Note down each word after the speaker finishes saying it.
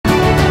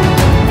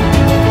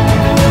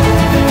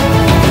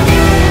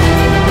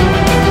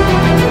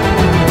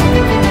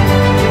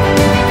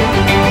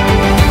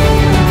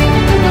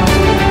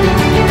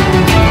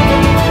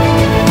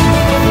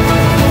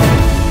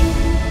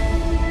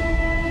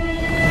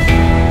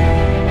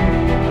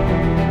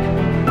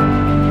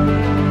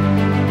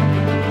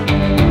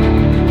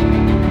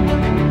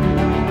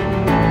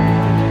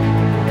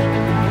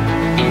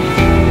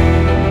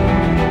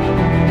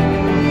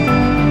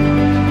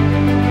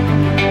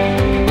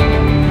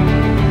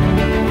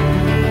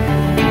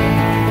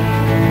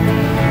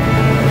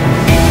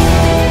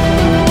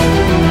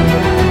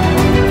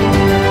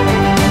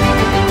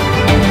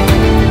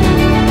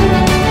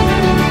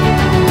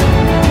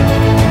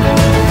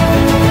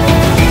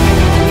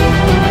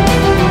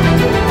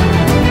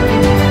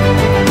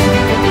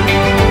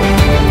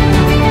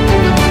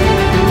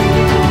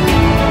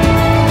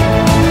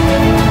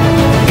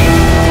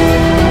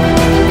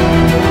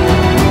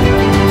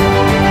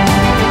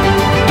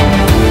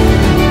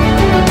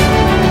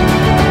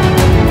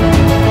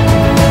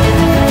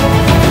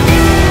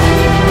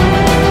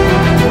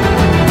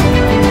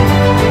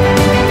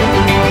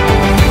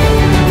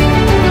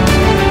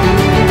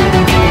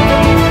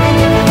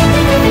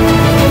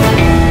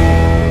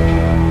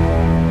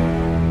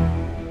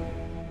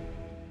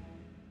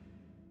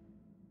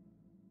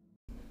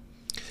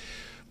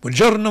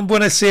Buongiorno,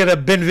 buonasera,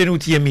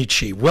 benvenuti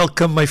amici.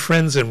 Welcome my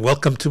friends and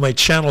welcome to my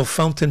channel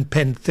Fountain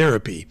Pen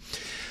Therapy.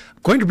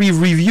 I'm going to be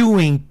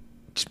reviewing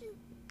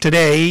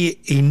today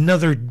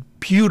another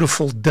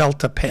beautiful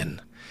Delta pen.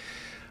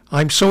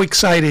 I'm so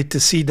excited to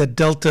see that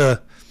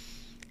Delta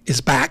is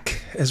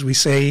back, as we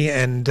say,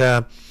 and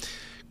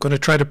going to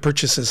try to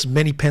purchase as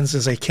many pens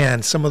as I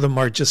can. Some of them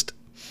are just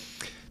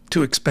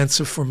too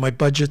expensive for my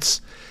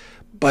budgets,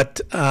 but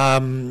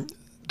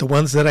the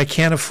ones that I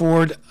can't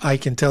afford, I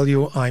can tell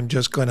you I'm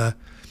just going to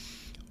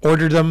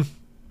order them,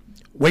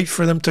 wait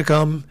for them to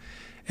come,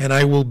 and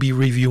I will be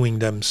reviewing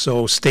them,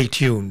 so stay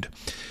tuned.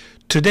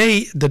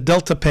 Today, the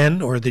Delta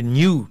pen, or the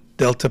new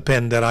Delta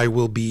pen that I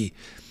will be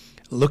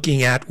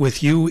looking at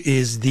with you,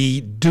 is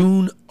the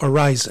Dune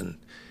Horizon,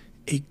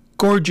 a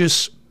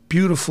gorgeous,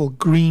 beautiful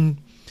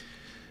green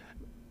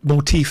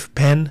motif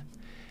pen.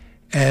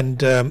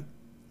 And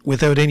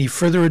without any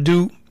further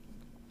ado,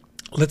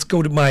 let's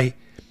go to my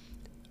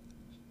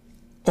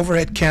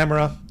overhead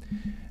camera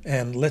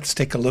and let's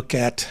take a look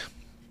at,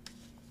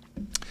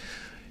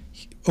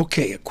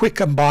 okay, a quick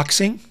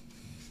unboxing.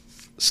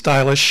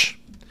 Stylish,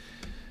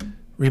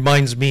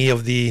 reminds me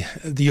of the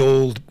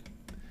old,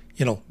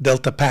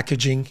 Delta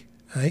packaging,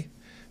 right?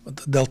 With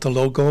the Delta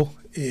logo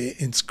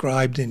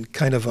inscribed in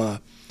kind of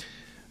a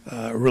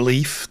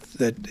relief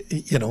that,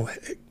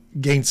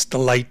 against the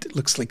light it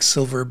looks like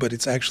silver, but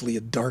it's actually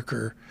a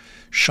darker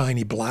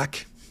shiny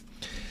black.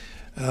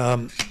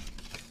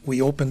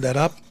 We opened that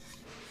up.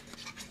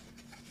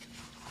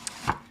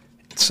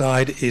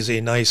 Inside is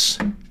a nice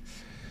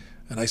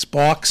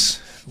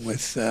box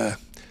with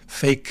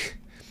fake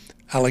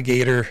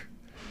alligator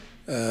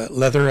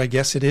leather, I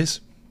guess it is.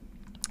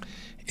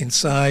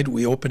 Inside,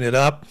 we open it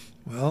up.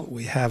 Well,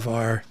 we have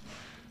our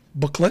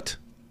booklet,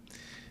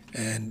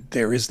 and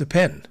there is the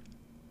pen.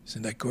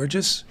 Isn't that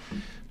gorgeous?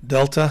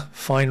 Delta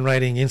fine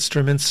writing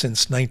instruments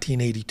since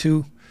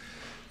 1982.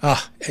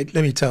 Let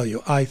me tell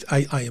you, I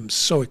am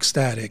so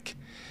ecstatic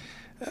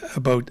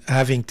about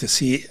having to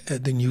see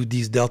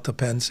these Delta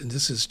pens, and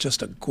this is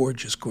just a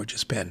gorgeous,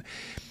 gorgeous pen.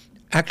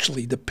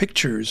 Actually, the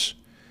pictures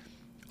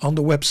on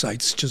the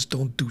websites just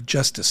don't do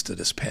justice to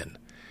this pen.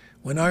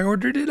 When I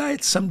ordered it, I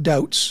had some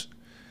doubts,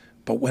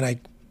 but when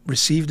I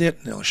received it,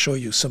 and I'll show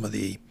you some of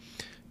the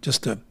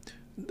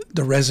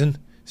resin,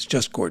 it's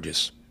just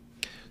gorgeous.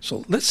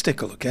 So let's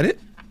take a look at it.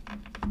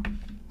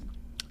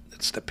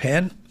 That's the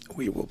pen.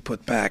 We will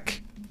put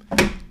back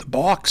the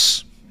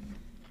box.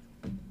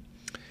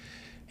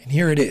 And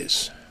here it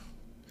is.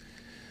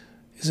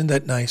 Isn't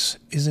that nice?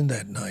 Isn't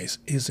that nice?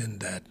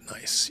 Isn't that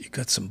nice? You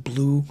got some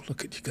blue.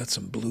 Look at, you got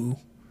some blue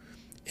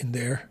in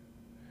there.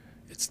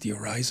 It's the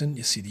Horizon.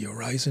 You see the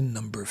Horizon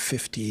number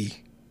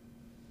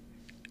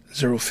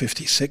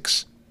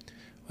 056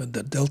 with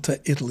the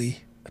Delta Italy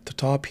at the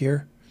top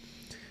here.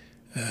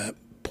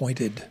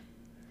 Pointed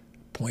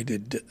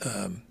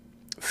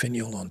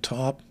finial on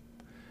top,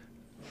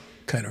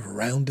 kind of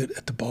rounded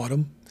at the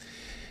bottom.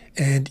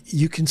 And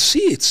you can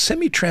see it's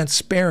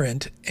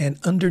semi-transparent, and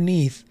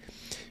underneath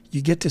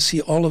you get to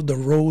see all of the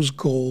rose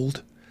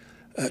gold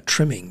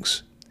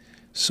trimmings.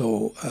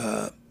 So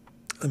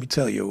let me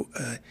tell you,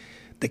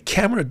 the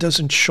camera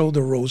doesn't show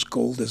the rose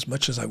gold as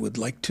much as I would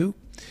like to,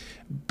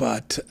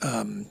 but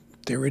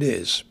there it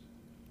is.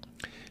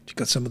 You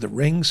got some of the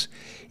rings.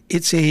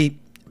 It's a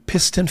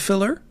piston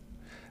filler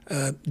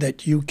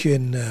that you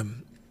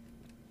can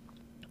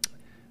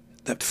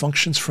that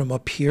functions from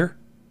up here,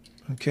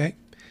 okay?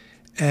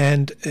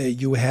 And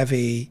you have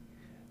a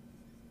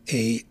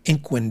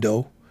ink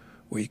window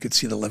where you could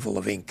see the level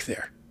of ink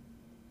there.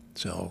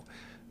 So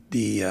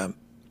the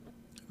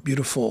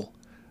beautiful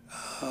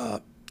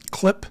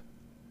clip,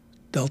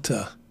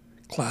 Delta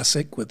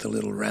Classic, with the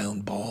little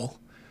round ball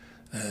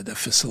that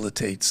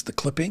facilitates the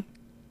clipping.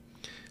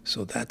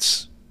 So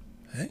that's,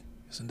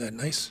 isn't that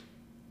nice?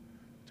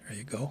 There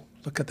you go.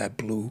 Look at that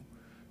blue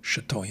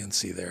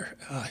chatoyancy there.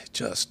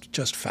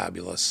 Just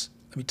fabulous.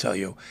 Let me tell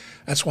you,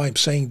 that's why I'm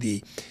saying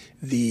the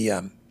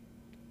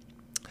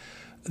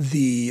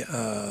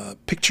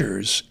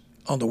pictures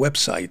on the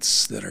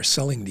websites that are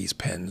selling these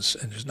pens,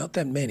 and there's not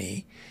that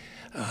many,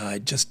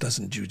 it just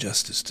doesn't do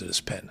justice to this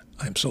pen.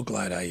 I'm so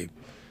glad I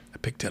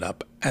picked it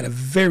up at a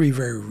very,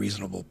 very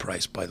reasonable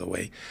price, by the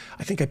way.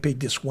 I think I paid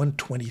this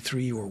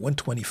 123 or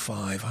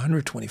 125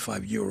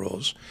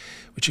 euros,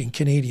 which in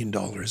Canadian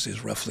dollars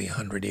is roughly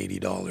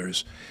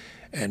 $180,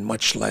 and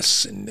much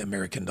less in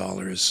American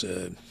dollars,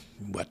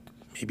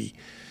 maybe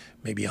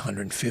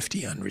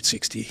 150,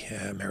 160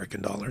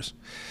 American dollars.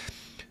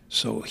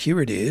 So here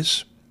it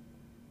is.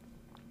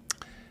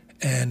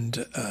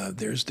 And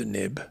there's the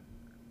nib.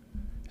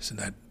 Isn't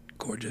that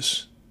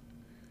gorgeous?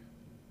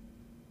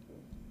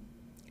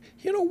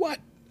 You know what?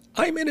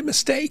 I made a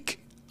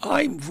mistake.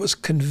 I was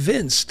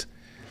convinced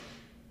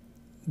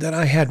that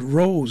I had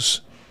rose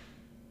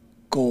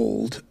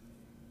gold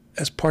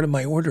as part of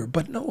my order,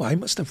 but no, I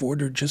must have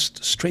ordered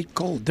just straight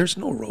gold. There's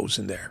no rose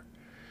in there.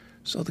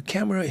 So the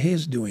camera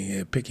is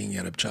picking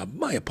it up job.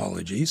 My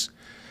apologies.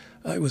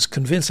 I was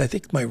convinced. I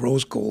think my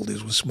rose gold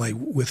was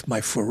with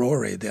my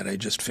Furore that I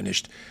just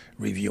finished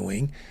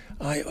reviewing.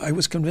 I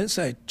was convinced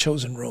I'd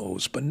chosen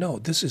rose, but no,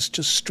 this is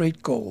just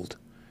straight gold.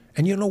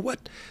 And you know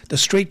what? The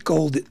straight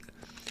gold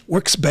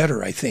works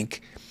better, I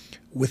think,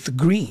 with the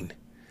green.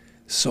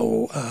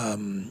 So,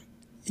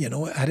 you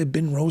know, had it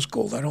been rose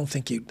gold, I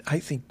think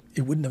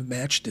it wouldn't have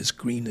matched this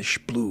greenish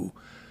blue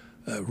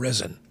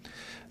resin.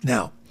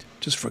 Now,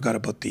 just forgot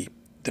about the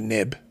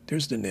nib.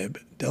 There's the nib,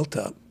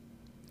 Delta.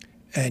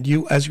 And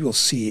as you'll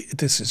see,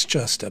 this is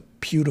just a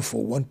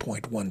beautiful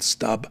 1.1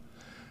 stub.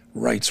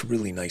 Writes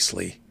really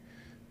nicely.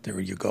 There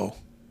you go.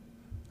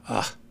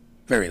 Ah,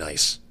 very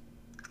nice.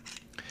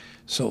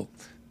 So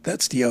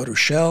that's the outer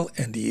shell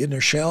and the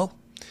inner shell.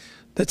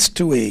 Let's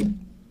do a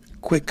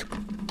quick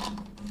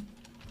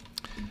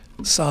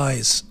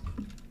size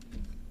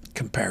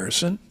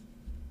comparison.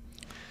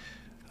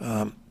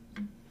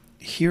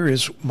 Here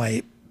is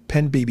my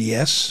pen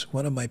BBS,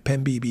 one of my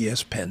pen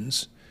BBS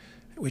pens,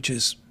 which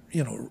is,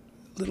 you know,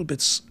 a little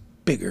bit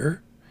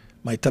bigger.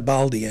 My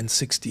Tabaldi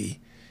N60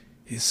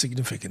 is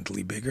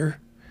significantly bigger.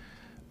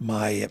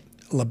 My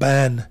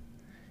Laban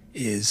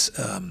is,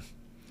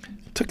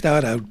 took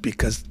that out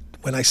because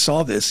when I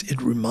saw this,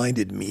 it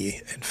reminded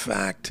me, in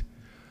fact,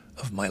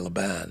 of my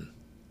Laban,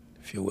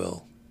 if you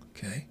will,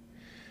 okay?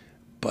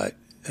 But,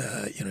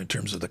 you know, in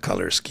terms of the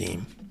color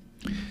scheme,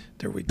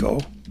 there we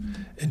go.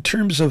 In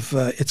terms of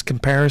its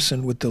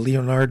comparison with the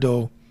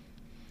Leonardo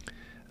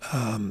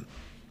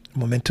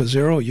Momento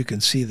Zero, you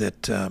can see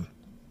that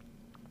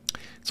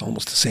it's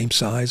almost the same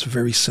size,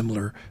 very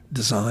similar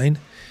design.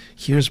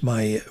 Here's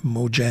my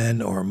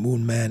Mojan or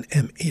Moonman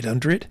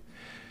M800.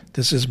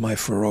 This is my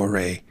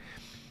Furore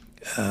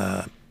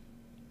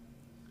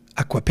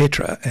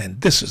Aquapetra,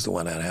 and this is the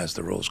one that has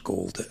the rose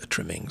gold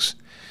trimmings,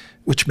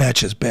 which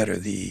matches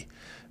better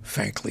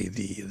frankly,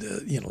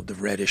 the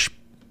reddish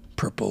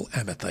purple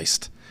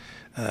amethyst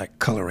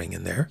coloring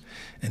in there.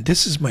 And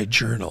this is my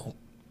journal.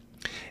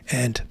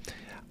 And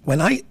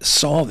when I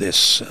saw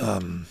this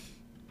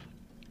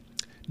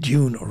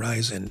Dune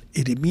Horizon,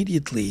 it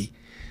immediately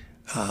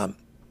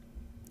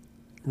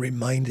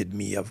reminded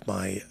me of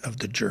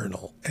the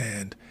journal.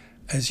 And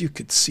as you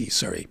could see,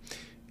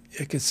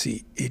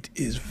 it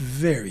is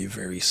very,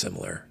 very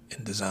similar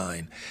in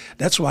design.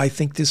 That's why I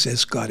think this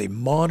has got a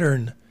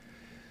modern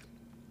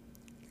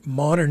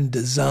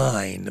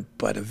design,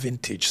 but a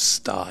vintage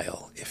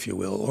style, if you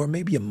will, or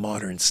maybe a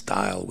modern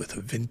style with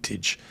a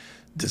vintage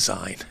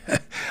design,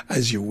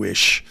 as you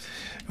wish.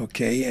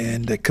 Okay,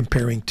 and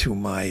comparing to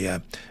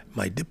my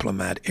my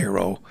Diplomat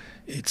Aero,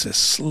 it's a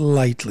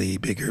slightly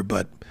bigger,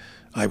 but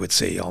I would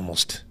say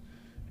almost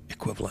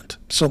equivalent.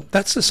 So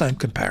that's the sign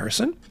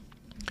comparison.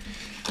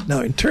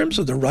 Now, in terms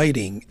of the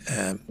writing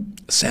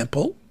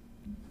sample,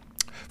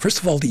 first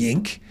of all, the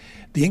ink.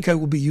 The ink I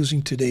will be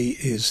using today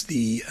is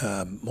the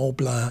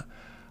Montblanc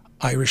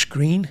Irish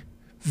Green.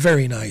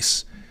 Very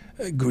nice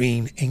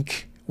green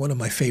ink. One of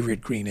my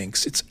favorite green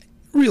inks. It's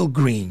real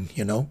green,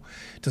 you know.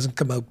 It doesn't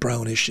come out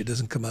brownish. It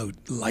doesn't come out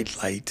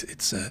light.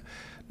 It's a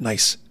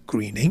nice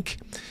green ink.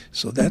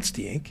 So that's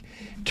the ink.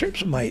 In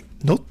terms of my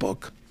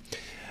notebook,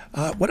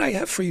 what I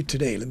have for you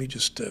today, let me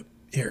just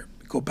here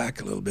go back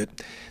a little bit.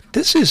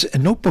 This is a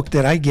notebook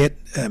that I get.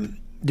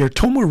 They're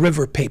Tomo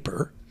River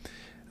paper.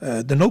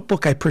 The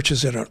notebook I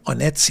purchased it on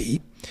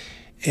Etsy,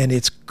 and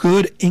it's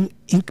good ink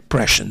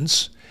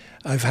impressions.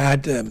 I've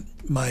had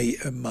my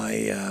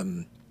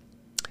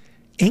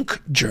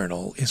ink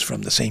journal is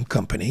from the same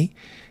company.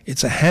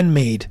 It's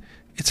handmade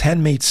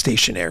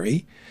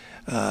stationery.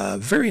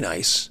 Very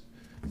nice,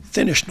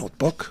 thinnish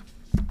notebook,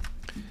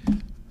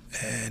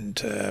 and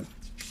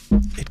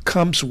it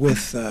comes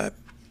with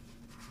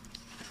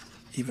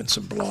even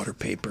some blotter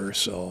paper,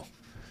 so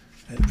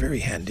very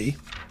handy.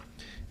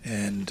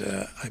 And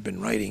I've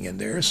been writing in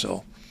there,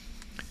 so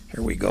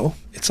here we go.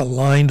 It's a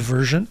lined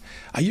version.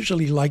 I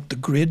usually like the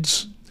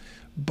grids,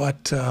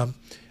 but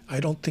I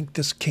don't think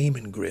this came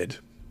in grid.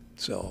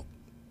 So,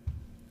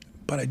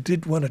 but I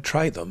did want to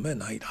try them,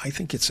 and I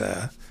think it's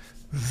a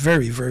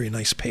very, very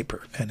nice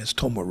paper, and it's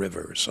Tomo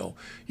River, so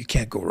you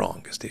can't go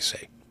wrong, as they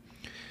say.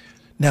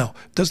 Now,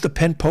 does the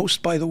pen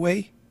post, by the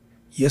way?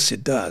 Yes,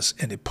 it does,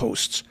 and it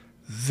posts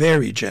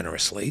very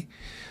generously.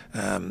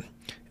 In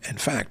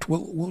fact,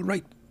 we'll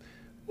write.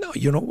 No,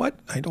 you know what?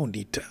 I don't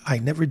need to. I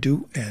never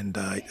do, and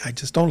I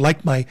just don't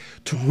like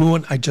to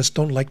ruin. I just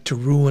don't like to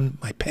ruin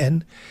my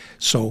pen.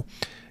 So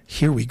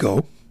here we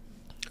go.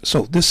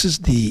 So this is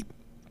the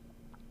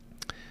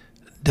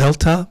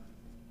Delta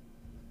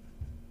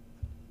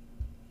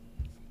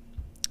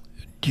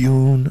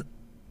Dune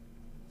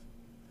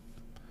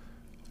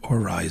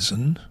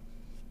Horizon,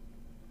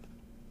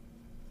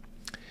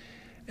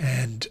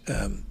 and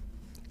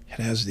it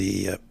has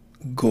the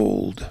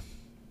gold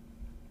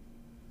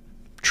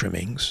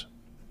trimmings.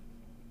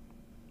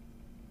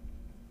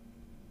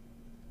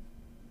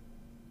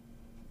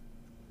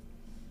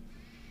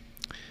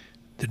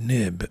 The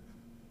nib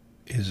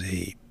is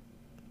a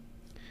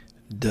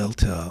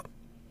Delta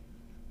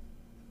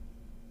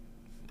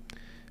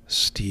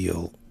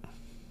steel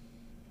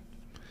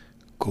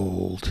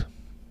gold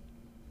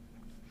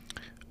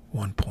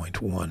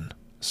 1.1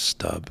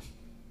 stub.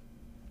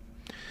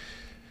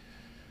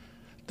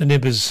 The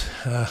nib is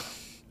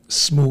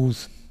smooth.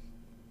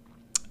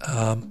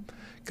 Got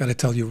to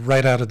tell you,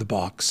 right out of the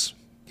box,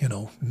 you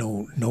know,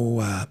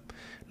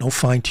 no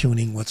fine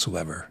tuning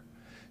whatsoever,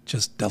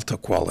 just Delta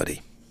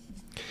quality.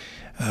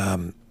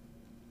 The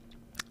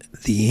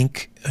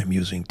ink I'm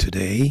using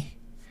today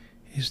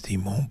is the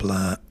Mont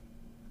Blanc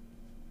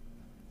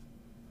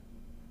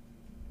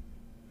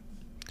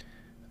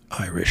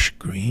Irish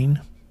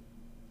Green.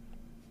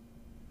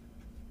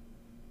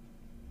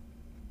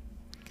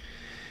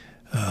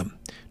 In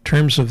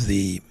terms of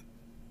the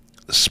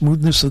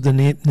smoothness of the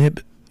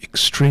nib,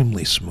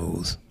 extremely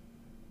smooth,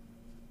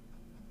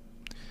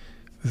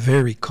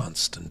 very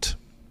constant.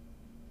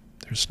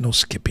 There's no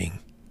skipping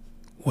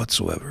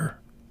whatsoever.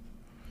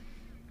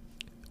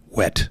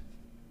 Wet.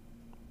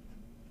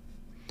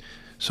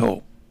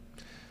 So,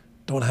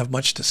 don't have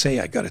much to say,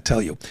 I got to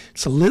tell you.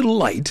 It's a little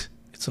light.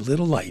 It's a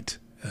little light.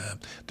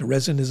 The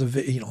resin is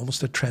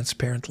almost a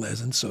transparent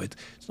resin, so it's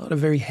not a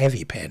very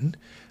heavy pen.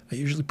 I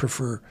usually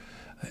prefer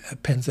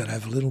pens that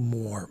have a little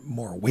more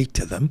weight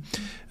to them.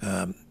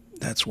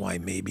 That's why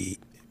maybe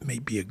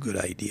a good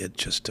idea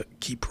just to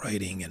keep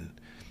writing, and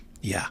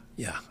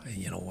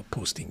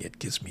posting it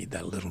gives me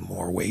that little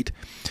more weight.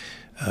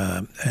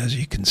 As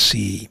you can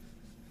see,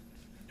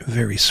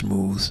 very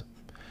smooth.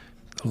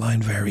 The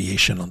line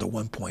variation on the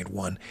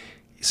 1.1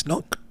 is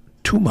not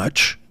too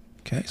much.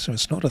 Okay, so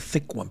it's not a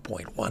thick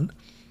 1.1.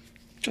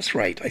 Just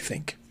right, I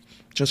think.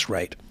 Just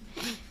right.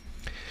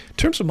 In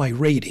terms of my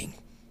rating,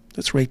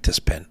 let's rate this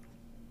pen.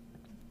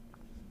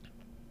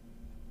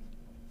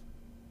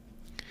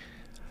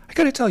 I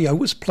got to tell you, I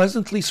was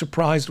pleasantly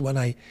surprised when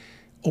I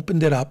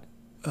opened it up.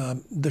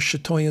 The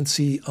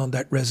chatoyancy on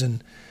that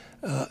resin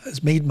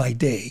has made my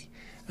day.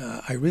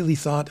 I really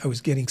thought I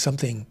was getting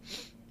something,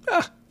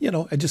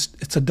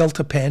 it's a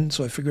Delta pen,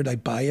 so I figured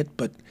I'd buy it,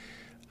 but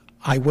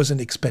I wasn't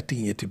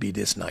expecting it to be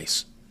this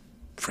nice,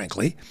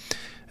 frankly.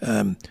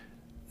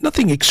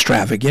 Nothing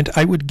extravagant.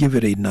 I would give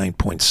it a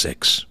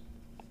 9.6.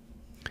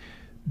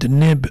 The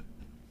nib,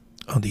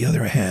 on the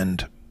other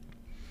hand,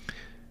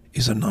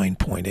 is a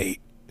 9.8.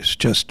 It's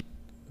just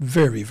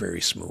very,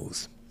 very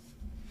smooth.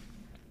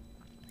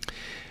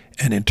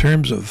 And in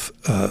terms of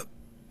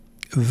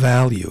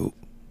value,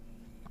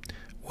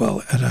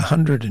 well, at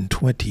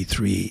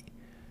 123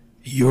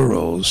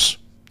 euros,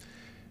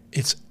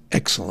 it's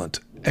excellent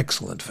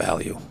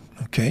value.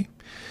 Okay,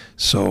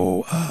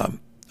 so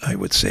I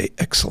would say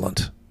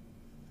excellent.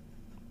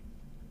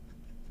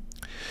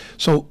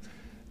 So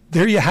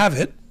there you have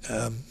it.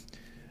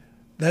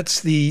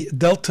 That's the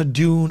Delta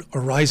Dune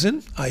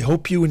Horizon. I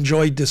hope you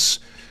enjoyed this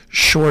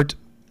short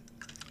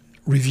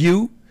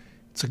review.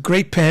 It's a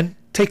great pen.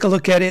 Take a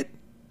look at it.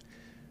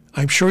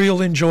 I'm sure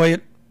you'll enjoy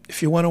it.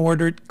 If you want to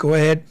order it, go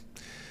ahead.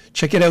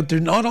 Check it out.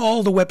 Not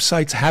all the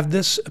websites have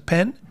this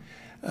pen.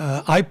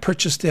 I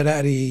purchased it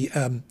at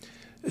a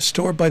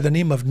store by the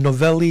name of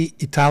Novelli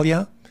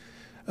Italia,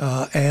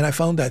 and I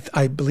found that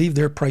I believe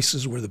their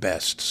prices were the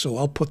best. So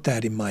I'll put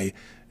that in my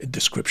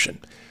description.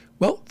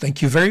 Well,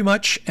 thank you very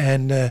much,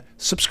 and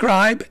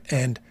subscribe,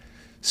 and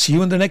see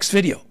you in the next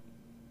video.